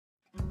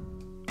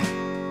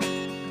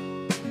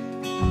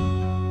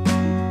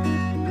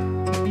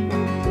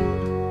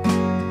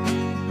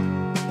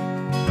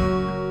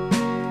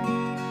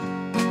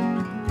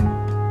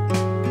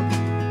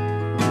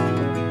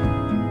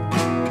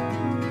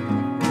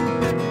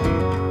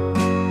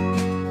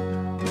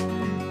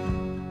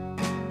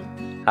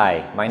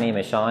Hi, my name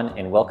is Sean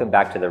and welcome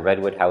back to the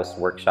Redwood House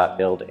workshop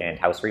build and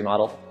house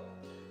remodel.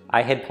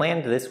 I had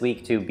planned this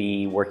week to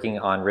be working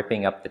on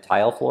ripping up the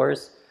tile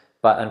floors,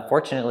 but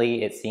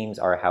unfortunately it seems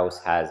our house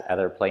has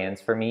other plans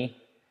for me.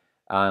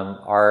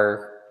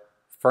 Our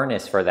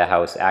furnace for the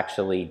house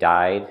actually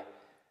died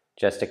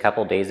just a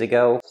couple days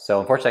ago, so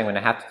unfortunately I'm going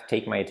to have to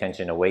take my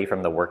attention away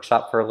from the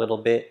workshop for a little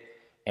bit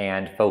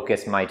and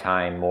focus my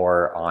time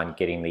more on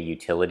getting the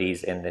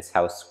utilities in this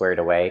house squared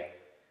away.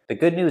 The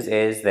good news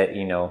is that,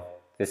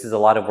 this is a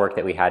lot of work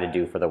that we had to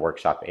do for the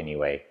workshop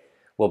anyway.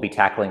 We'll be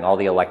tackling all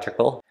the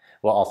electrical.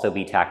 We'll also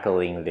be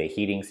tackling the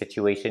heating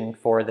situation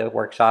for the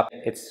workshop.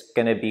 It's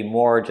going to be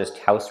more just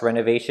house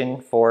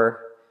renovation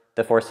for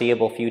the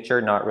foreseeable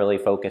future, not really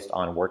focused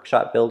on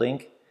workshop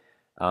building.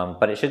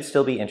 But it should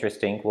still be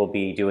interesting. We'll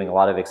be doing a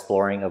lot of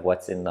exploring of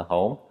what's in the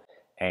home,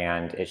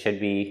 and it should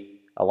be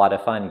a lot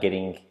of fun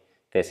getting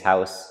this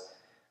house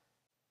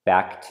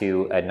back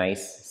to a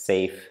nice,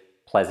 safe,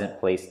 pleasant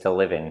place to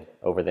live in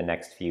over the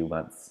next few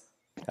months.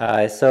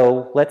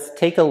 So let's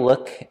take a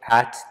look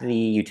at the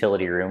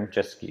utility room,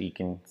 just so you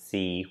can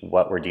see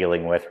what we're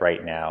dealing with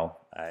right now.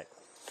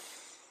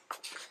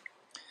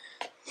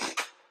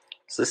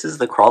 So this is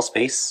the crawl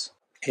space.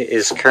 It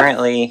is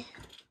currently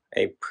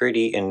a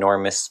pretty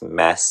enormous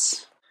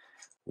mess.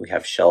 We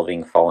have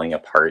shelving falling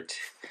apart,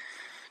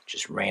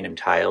 just random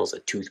tiles, a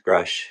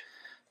toothbrush,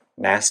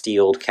 nasty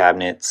old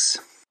cabinets.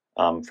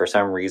 For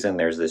some reason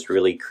there's this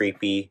really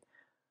creepy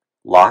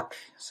lock,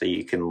 so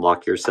you can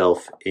lock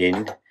yourself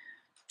in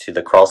to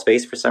the crawl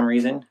space for some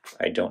reason.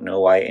 I don't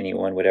know why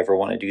anyone would ever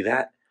want to do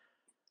that,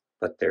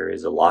 but there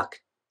is a lock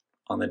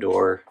on the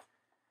door.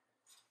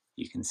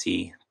 You can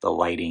see the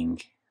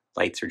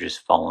lights are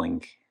just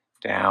falling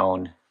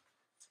down.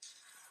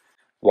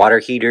 Water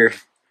heater.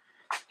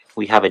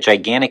 We have a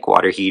gigantic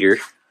water heater.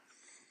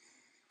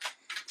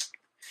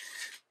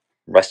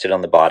 Rusted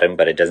on the bottom,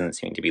 but it doesn't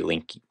seem to be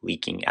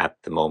leaking at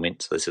the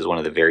moment. So this is one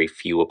of the very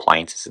few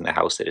appliances in the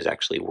house that is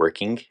actually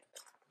working.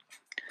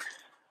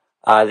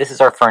 This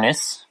is our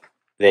furnace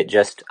that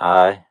just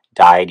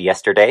died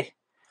yesterday.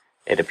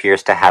 It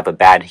appears to have a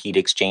bad heat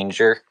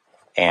exchanger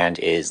and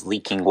is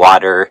leaking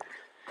water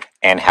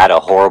and had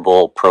a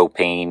horrible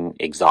propane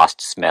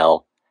exhaust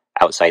smell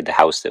outside the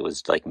house that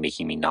was like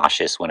making me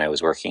nauseous when I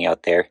was working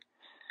out there.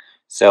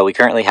 So we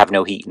currently have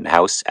no heat in the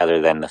house other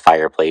than the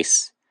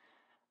fireplace.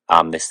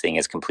 This thing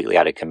is completely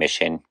out of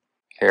commission.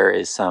 Here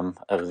is some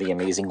of the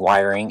amazing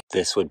wiring.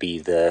 This would be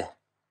the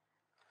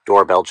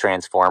doorbell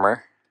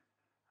transformer.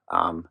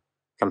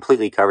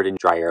 Completely covered in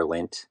dry air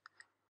lint.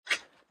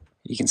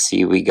 You can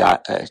see we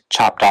got a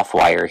chopped off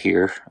wire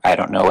here. I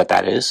don't know what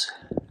that is.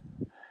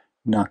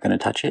 Not going to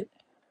touch it.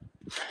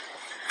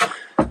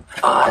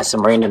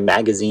 Some random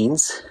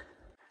magazines.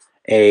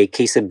 A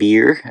case of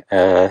beer.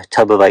 A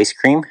tub of ice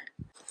cream.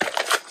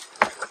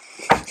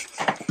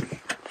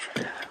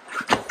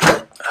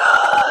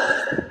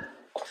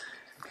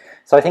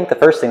 So I think the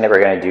first thing that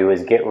we're going to do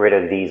is get rid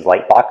of these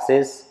light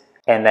boxes.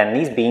 And then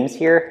these beams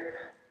here,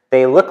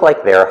 they look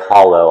like they're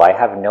hollow. I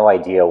have no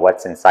idea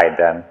what's inside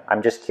them.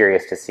 I'm just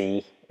curious to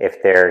see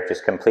if they're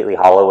just completely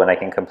hollow and I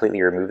can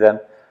completely remove them,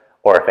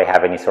 or if they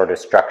have any sort of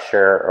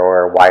structure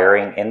or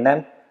wiring in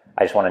them.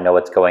 I just want to know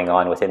what's going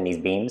on within these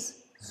beams.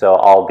 So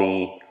I'll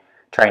be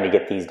trying to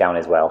get these down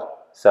as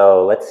well.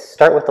 So let's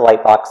start with the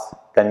light box,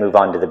 then move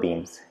on to the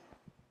beams.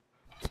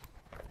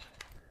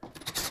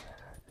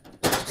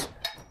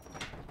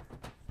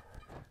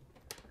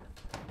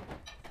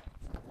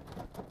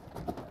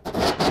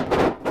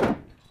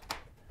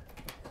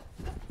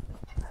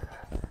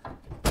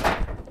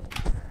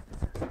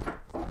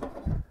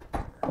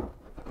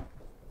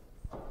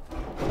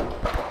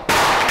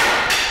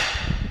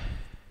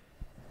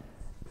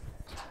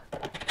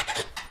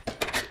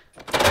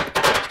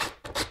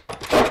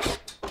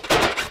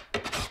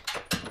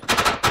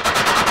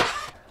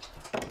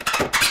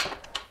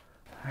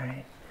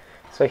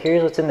 So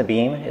here's what's in the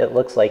beam. It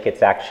looks like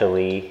it's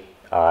actually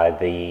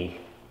the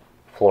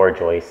floor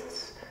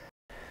joists.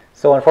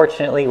 So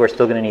unfortunately, we're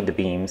still going to need the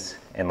beams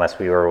unless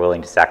we were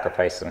willing to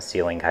sacrifice some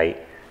ceiling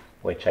height,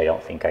 which I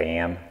don't think I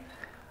am.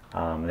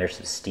 There's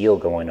some steel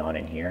going on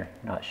in here.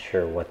 Not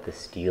sure what the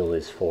steel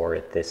is for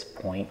at this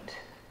point.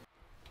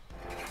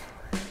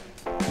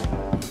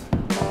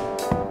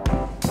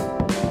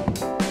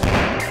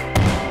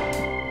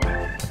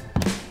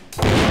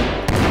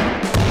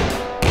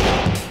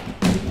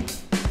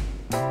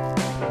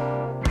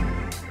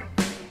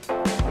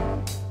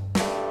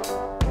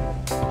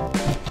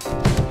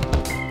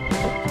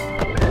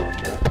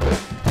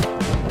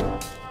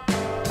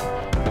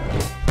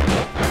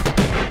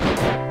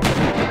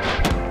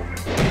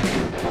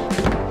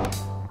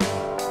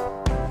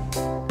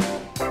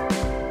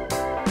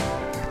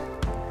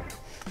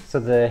 So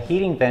the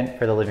heating vent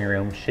for the living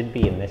room should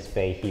be in this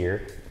bay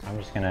here. I'm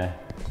just gonna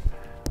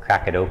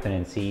crack it open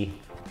and see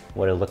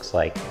what it looks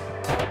like.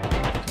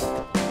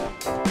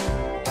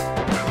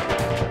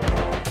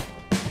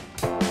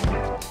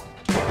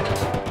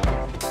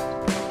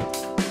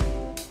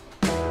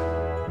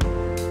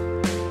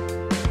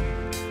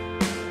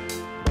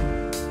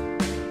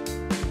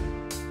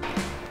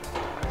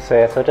 So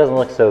yeah, so it doesn't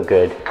look so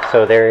good.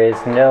 So there is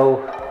no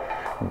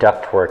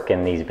ductwork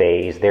in these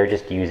bays. They're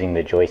just using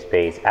the joist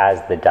bays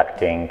as the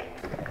ducting.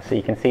 So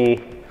you can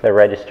see the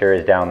register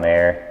is down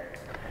there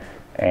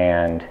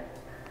and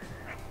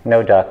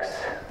no ducts.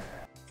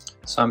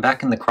 So I'm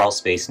back in the crawl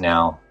space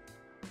now.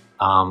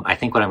 I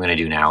think what I'm going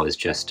to do now is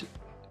just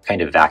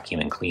kind of vacuum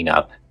and clean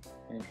up.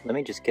 Let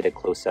me just get a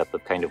close-up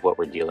of kind of what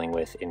we're dealing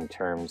with in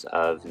terms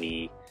of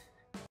the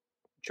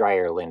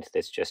dryer lint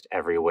that's just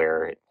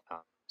everywhere.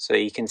 So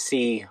you can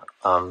see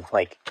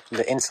like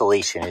the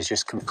insulation is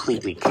just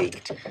completely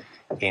caked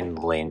in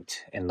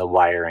lint, and the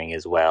wiring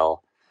as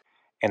well.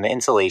 And the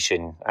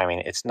insulation, I mean,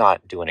 it's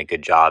not doing a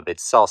good job.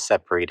 It's all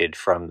separated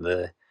from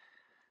the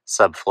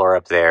subfloor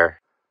up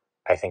there.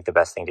 I think the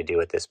best thing to do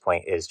at this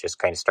point is just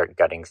kind of start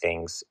gutting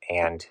things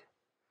and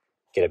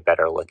get a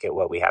better look at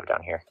what we have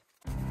down here.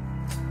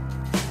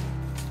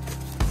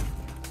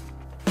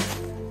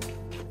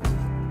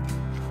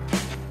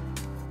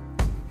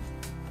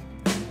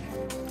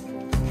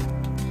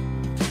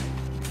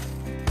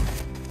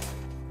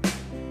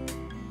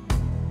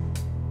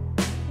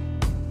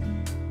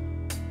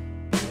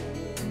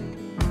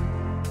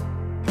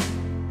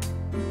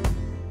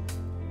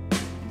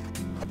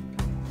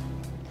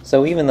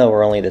 So even though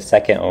we're only the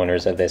second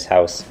owners of this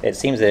house, it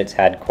seems that it's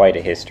had quite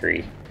a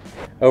history.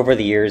 Over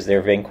the years, there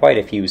have been quite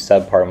a few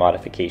subpar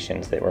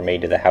modifications that were made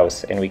to the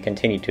house, and we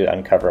continue to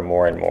uncover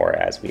more and more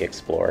as we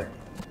explore.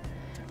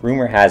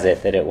 Rumor has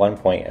it that at one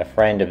point a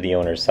friend of the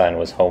owner's son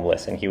was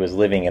homeless and he was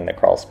living in the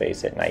crawl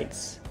space at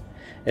nights.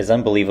 As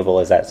unbelievable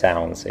as that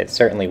sounds, it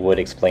certainly would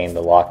explain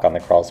the lock on the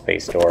crawl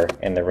space door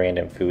and the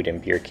random food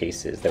and beer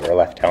cases that were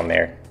left down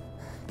there.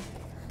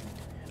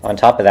 On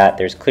top of that,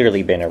 there's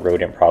clearly been a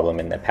rodent problem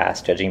in the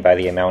past, judging by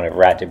the amount of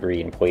rat debris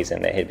and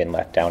poison that had been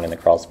left down in the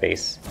crawl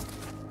space.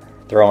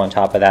 Throw on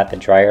top of that the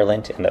dryer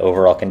lint and the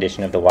overall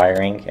condition of the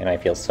wiring, and I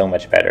feel so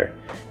much better,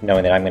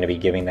 knowing that I'm going to be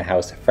giving the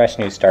house a fresh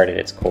new start at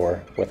its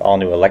core, with all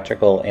new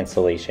electrical,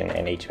 insulation,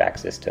 and HVAC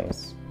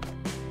systems.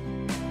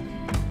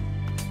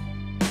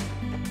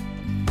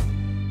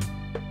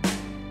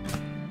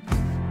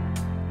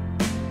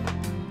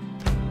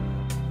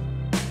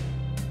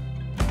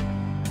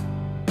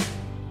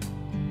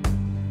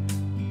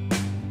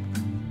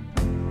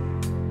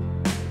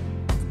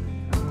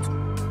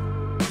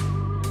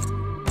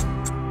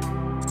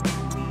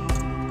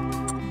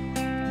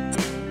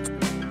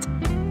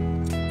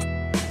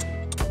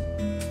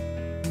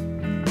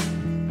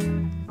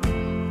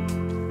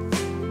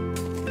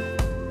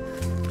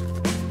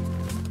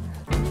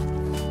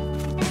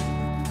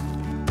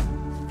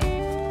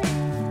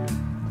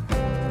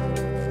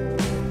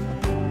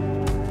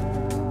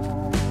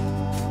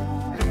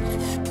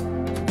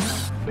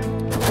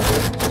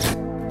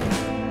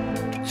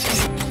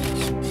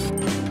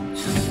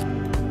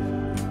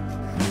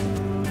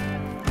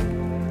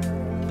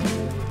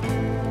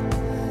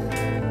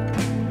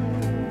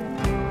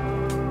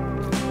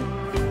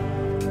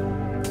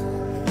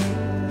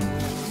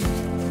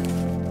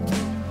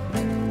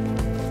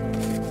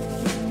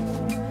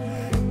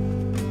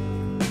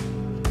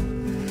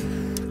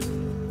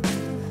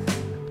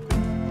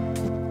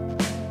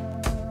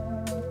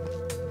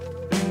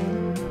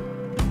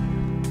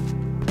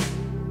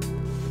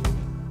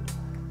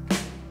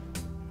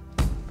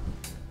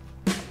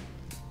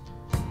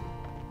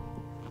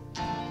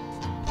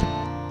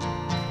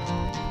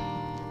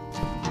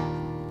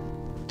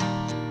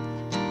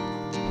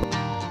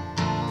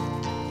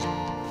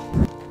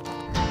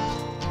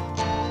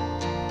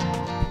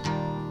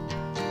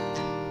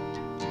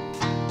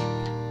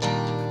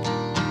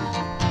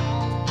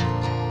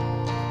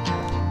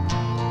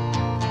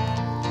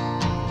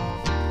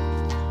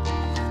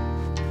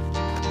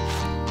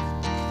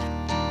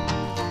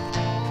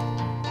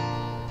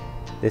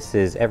 This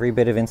is every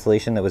bit of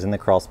insulation that was in the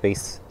crawl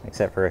space,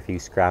 except for a few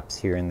scraps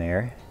here and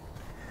there.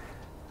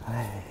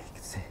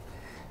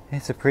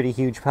 It's a pretty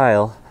huge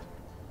pile.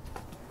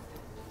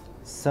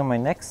 So my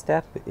next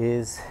step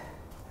is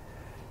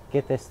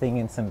get this thing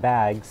in some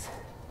bags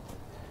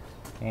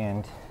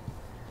and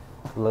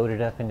load it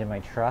up into my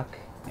truck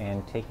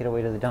and take it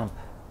away to the dump.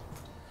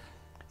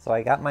 So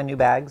I got my new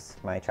bags,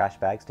 my trash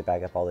bags, to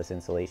bag up all this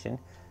insulation.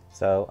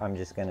 So I'm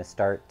just gonna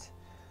start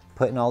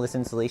putting all this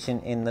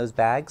insulation in those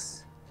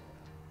bags.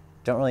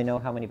 Don't really know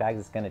how many bags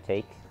it's gonna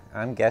take.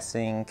 I'm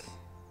guessing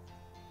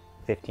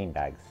 15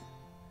 bags.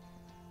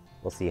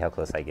 We'll see how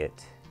close I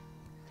get.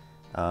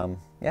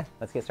 Yeah,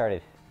 let's get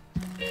started.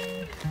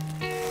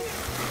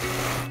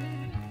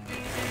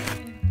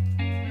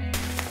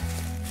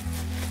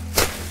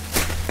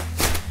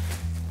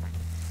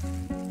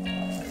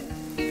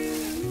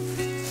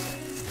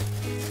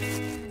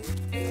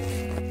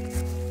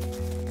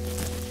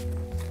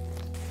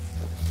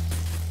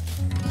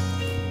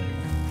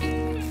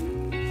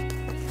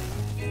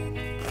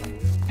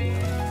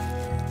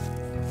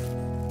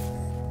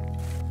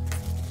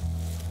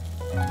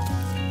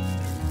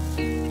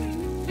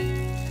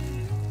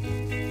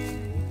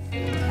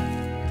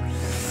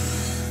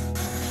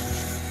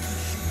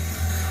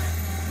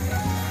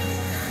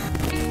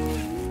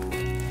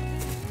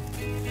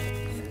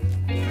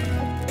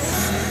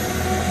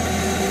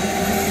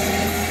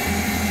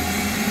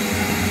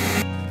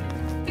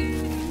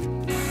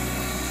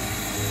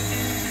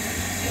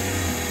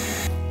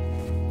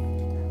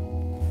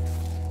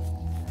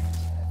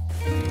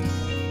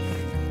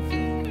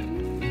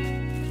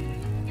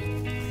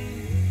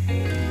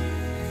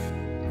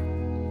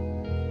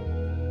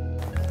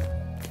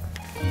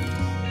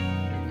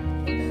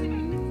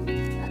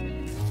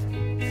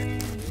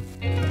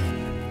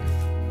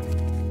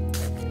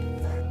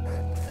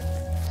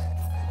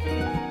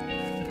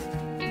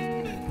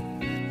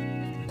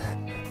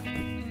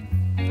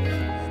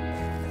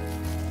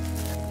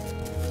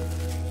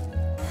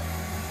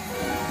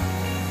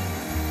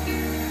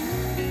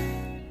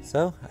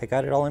 So I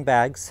got it all in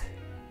bags.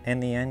 In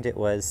the end, it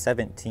was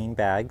 17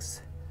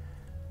 bags.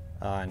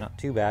 Not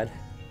too bad.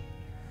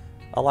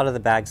 A lot of the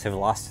bags have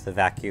lost the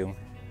vacuum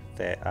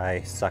that I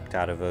sucked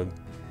out of them.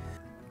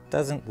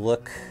 Doesn't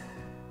look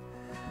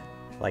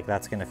like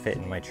that's gonna fit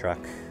in my truck.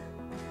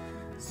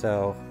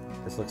 So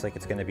this looks like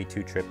it's gonna be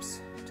 2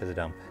 trips to the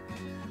dump.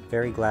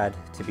 Very glad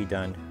to be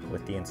done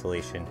with the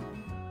insulation.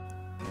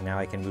 And now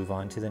I can move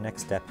on to the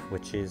next step,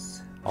 which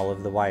is all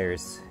of the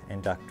wires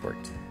and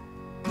ductwork.